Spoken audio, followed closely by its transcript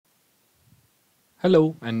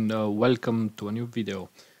Hello and welcome to a new video.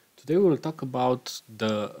 Today we will talk about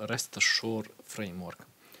the restassured framework.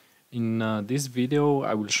 In this video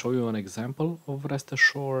I will show you an example of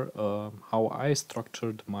restassured, how I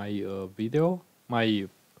structured my my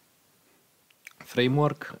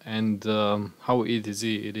framework, and how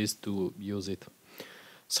easy it is to use it.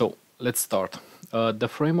 So let's start. The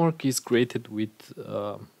framework is created with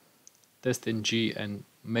testng and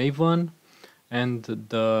maven, and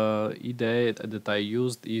the IDE that I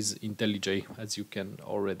used is intelliJ, as you can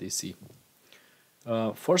already see.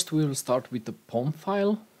 First we will start with the POM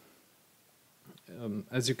file.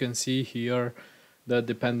 As you can see here, the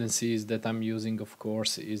dependencies that I'm using, of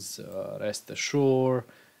course, is restassured.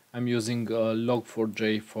 I'm using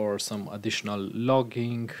log4j for some additional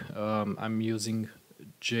logging. I'm using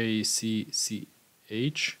jcch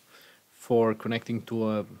for connecting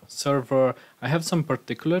to a server. I have some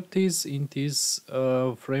particularities in this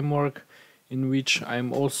framework in which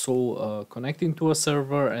I'm also connecting to a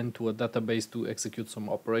server and to a database to execute some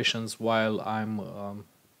operations while I'm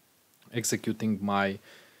executing my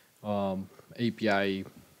API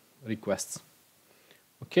requests.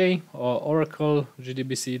 Okay, Oracle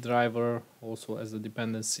JDBC driver also as a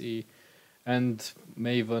dependency, and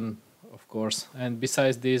Maven, of course. And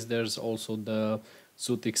besides this, there's also the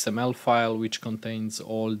suit XML file, which contains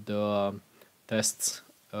all the tests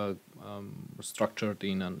structured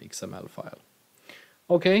in an XML file.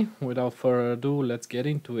 Okay, without further ado, let's get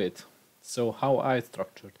into it. So how I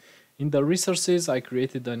structured. In the resources, I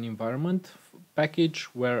created an environment package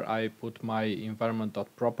where I put my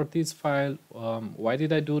environment.properties file. Why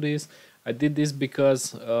did I do this? I did this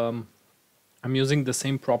because I'm using the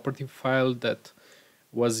same property file that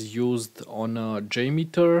was used on a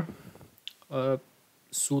JMeter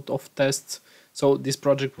suite of tests. So this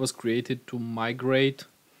project was created to migrate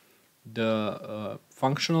the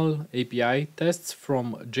functional API tests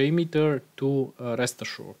from JMeter to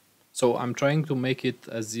restassured. So I'm trying to make it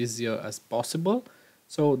as easy as possible.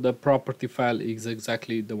 So the property file is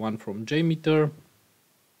exactly the one from JMeter.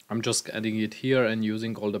 I'm just adding it here and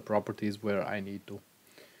using all the properties where I need to.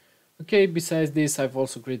 Okay, besides this, I've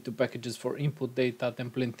also created packages for input data,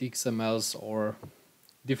 template XMLs, or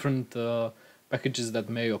different packages that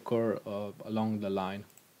may occur along the line.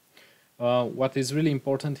 What is really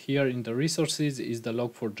important here in the resources is the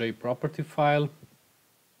log4j property file.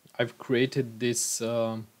 I've created this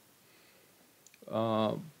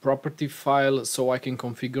property file so I can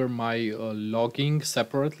configure my logging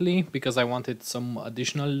separately, because I wanted some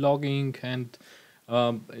additional logging, and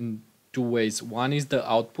in two ways. One is the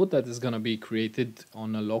output that is going to be created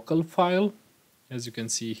on a local file, as you can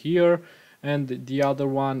see here, and the other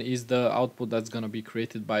one is the output that's going to be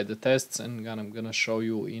created by the tests, and I'm going to show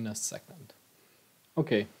you in a second.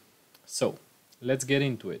 Okay, so let's get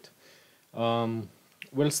into it.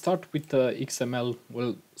 We'll start with the XML.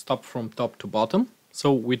 We'll stop from top to bottom.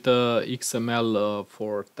 So with the XML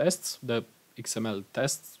for tests, the XML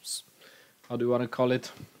tests, how do you want to call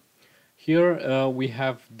it? Here we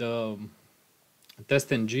have the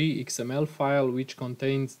testng XML file, which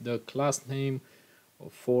contains the class name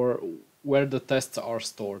for where the tests are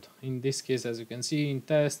stored. In this case, as you can see, in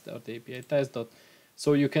test.api test.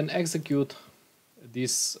 So you can execute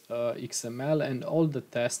this XML, and all the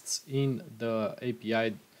tests in the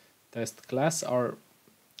API test class are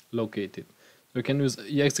located. So you can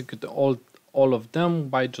execute all of them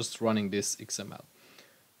by just running this XML.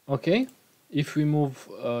 Okay, if we move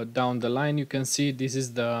down the line, you can see this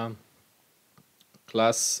is the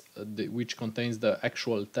class which contains the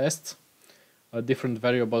actual tests, different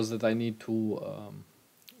variables that I need to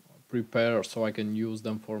prepare so I can use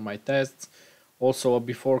them for my tests. Also a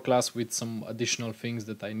before class with some additional things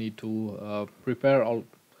that I need to prepare. I'll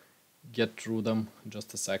get through them in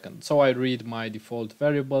just a second. So I read my default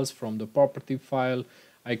variables from the property file.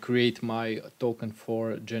 I create my token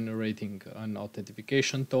for generating an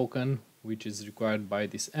authentication token, which is required by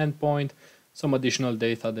this endpoint, some additional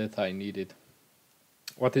data that I needed.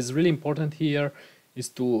 What is really important here is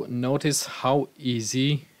to notice how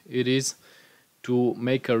easy it is to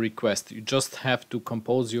make a request. You just have to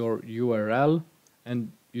compose your URL,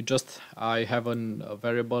 and I have a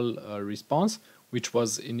variable response, which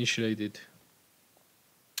was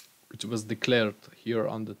declared here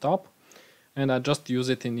on the top, and I just use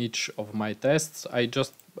it in each of my tests. I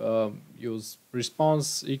just use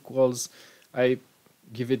response equals, I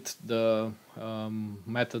give it the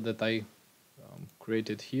method that I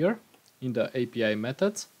created here in the API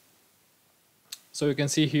methods. So you can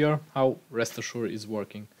see here how restassured is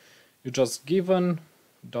working. You just given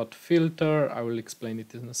 .filter, I will explain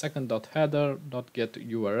it in a second, .header, .get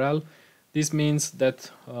URL. This means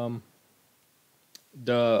that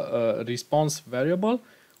the response variable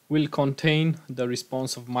will contain the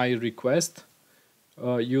response of my request.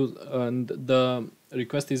 And the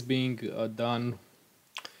request is being done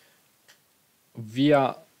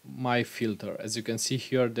via my filter. As you can see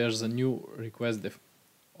here, there's a new request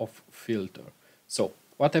of filter. So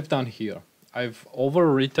what I've done here, I've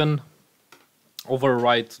overwrite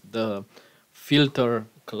the filter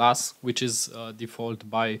class, which is default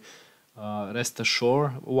by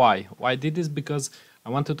restassured. Why I did this? Because I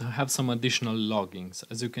wanted to have some additional loggings.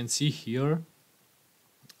 As you can see here,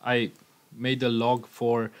 I made a log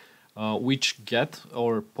for which get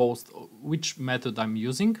or post, which method I'm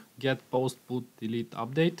using: get, post, put, delete,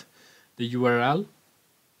 update, the URL,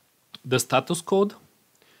 the status code,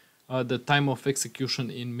 the time of execution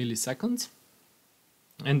in milliseconds,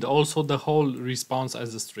 and also the whole response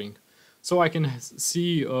as a string. So I can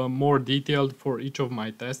see more detailed for each of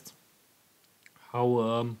my tests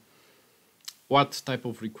how what type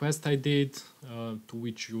of request I did, to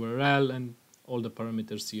which URL, and all the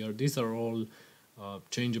parameters here. These are all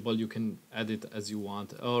changeable. You can add it as you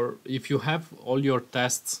want. Or if you have all your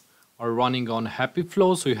tests are running on happy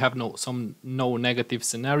flow, so you have no negative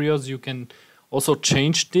scenarios, you can also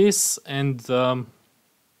change this. And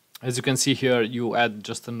as you can see here, you add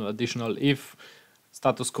just an additional if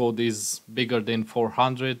status code is bigger than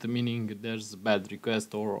 400, meaning there's a bad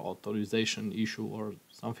request or authorization issue or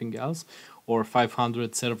something else, or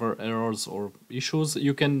 500 server errors or issues.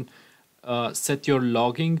 You can set your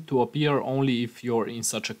logging to appear only if you're in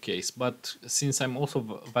such a case. But since I'm also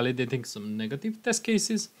validating some negative test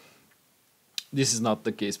cases, this is not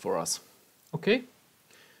the case for us. Okay,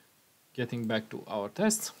 getting back to our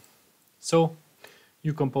tests. So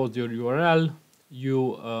you composed your URL,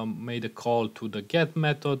 you made a call to the get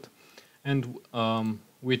method, and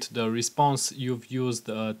with the response you've used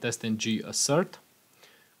testng assert.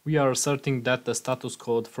 We are asserting that the status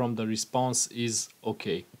code from the response is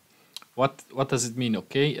okay. What does it mean,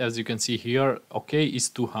 okay? As you can see here, okay is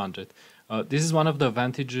 200. This is one of the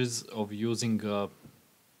advantages of using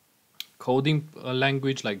coding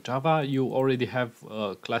language like Java. You already have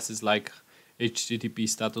classes like HTTP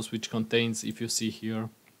status, which contains, if you see here,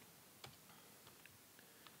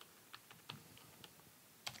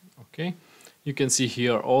 okay, you can see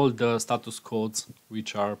here all the status codes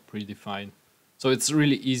which are predefined. So it's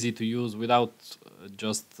really easy to use without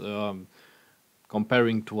just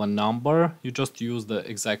comparing to a number. You just use the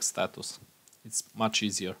exact status. It's much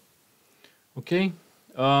easier. Okay.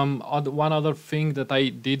 One other thing that I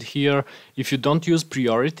did here: if you don't use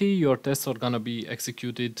priority, your tests are gonna be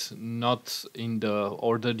executed not in the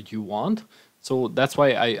order you want. So that's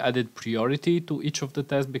why I added priority to each of the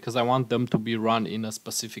tests, because I want them to be run in a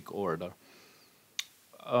specific order.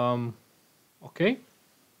 Okay,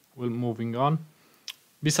 we're moving on.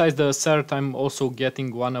 Besides the assert, I'm also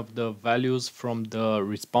getting one of the values from the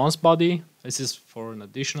response body. This is for an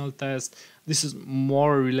additional test. This is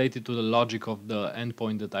more related to the logic of the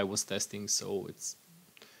endpoint that I was testing, so it's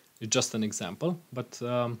just an example. But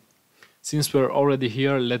since we're already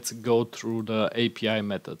here, let's go through the API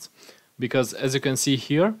methods. Because as you can see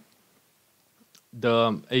here,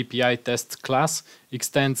 the API test class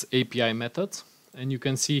extends API methods. And you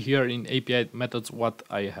can see here in API methods what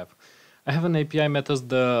I have. I have an API method,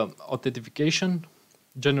 the authentication,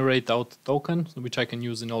 generate auth token, which I can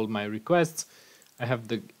use in all my requests. I have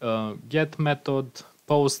the get method,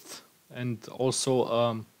 post, and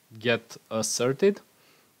also get asserted,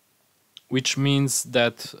 which means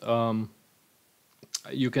that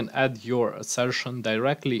you can add your assertion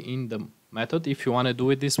directly in the method if you want to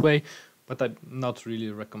do it this way, but I not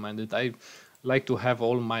really recommend it. I like to have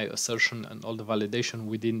all my assertion and all the validation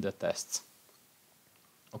within the tests.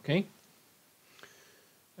 Okay.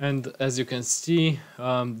 And as you can see,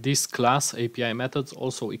 this class API methods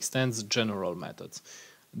also extends general methods.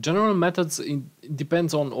 General methods, it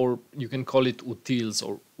depends on, or you can call it utils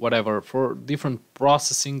or whatever, for different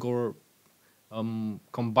processing or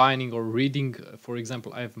combining or reading. For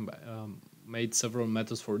example, I've made several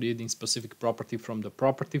methods for reading specific property from the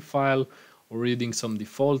property file or reading some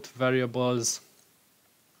default variables.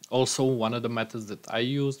 Also, one of the methods that I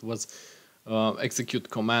used was execute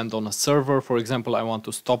command on a server. For example, I want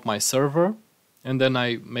to stop my server, and then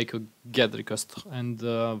I make a get request and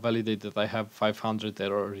validate that I have 500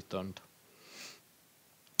 error returned.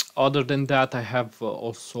 Other than that, I have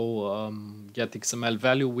also get XML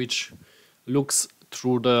value, which looks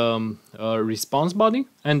through the response body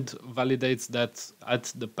and validates that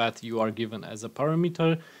at the path you are given as a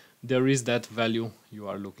parameter, there is that value you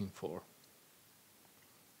are looking for.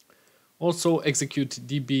 Also, execute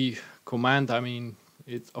db command. I mean,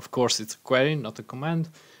 of course, it's a query, not a command.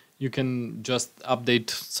 you can just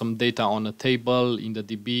update some data on a table in the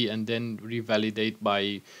DB and then revalidate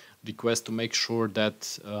by request to make sure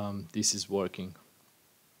that this is working.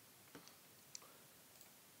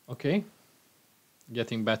 Okay,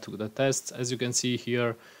 getting back to the tests, as you can see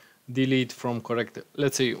here, delete from correct.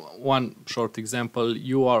 Let's say one short example: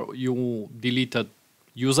 you delete a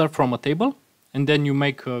user from a table, and then you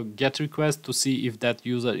make a GET request to see if that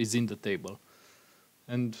user is in the table.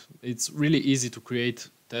 And it's really easy to create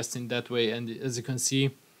tests in that way. And as you can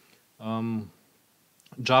see,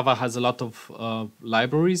 Java has a lot of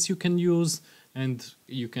libraries you can use, and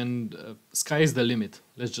you can, sky is the limit.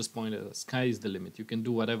 Let's just point it out, sky is the limit. You can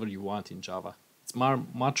do whatever you want in Java. It's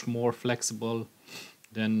much more flexible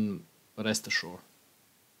than restassured.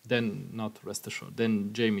 Not restassured,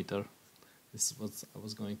 then JMeter. This is what I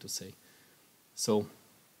was going to say. So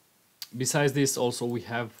besides this, also we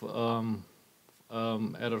have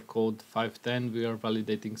error code 510. We are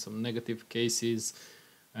validating some negative cases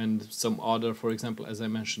and some other, for example, as I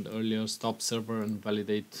mentioned earlier, stop server and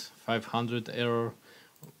validate 500 error.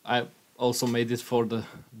 I also made it for the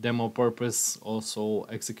demo purpose, also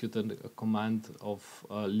executed a command of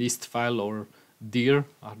list file, or dir,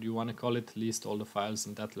 how do you want to call it, list all the files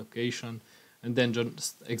in that location, and then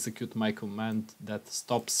just execute my command that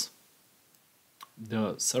stops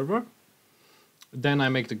the server. Then I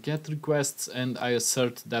make the GET requests and I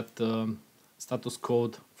assert that the status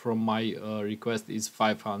code from my request is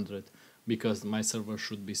 500 because my server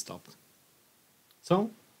should be stopped. So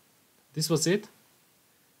this was it.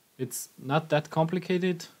 It's not that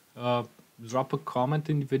complicated. Drop a comment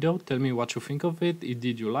in the video, tell me what you think of it.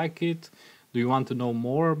 Did you like it? Do you want to know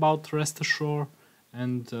more about restassured?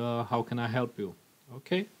 And how can I help you?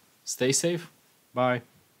 Okay, stay safe. Bye.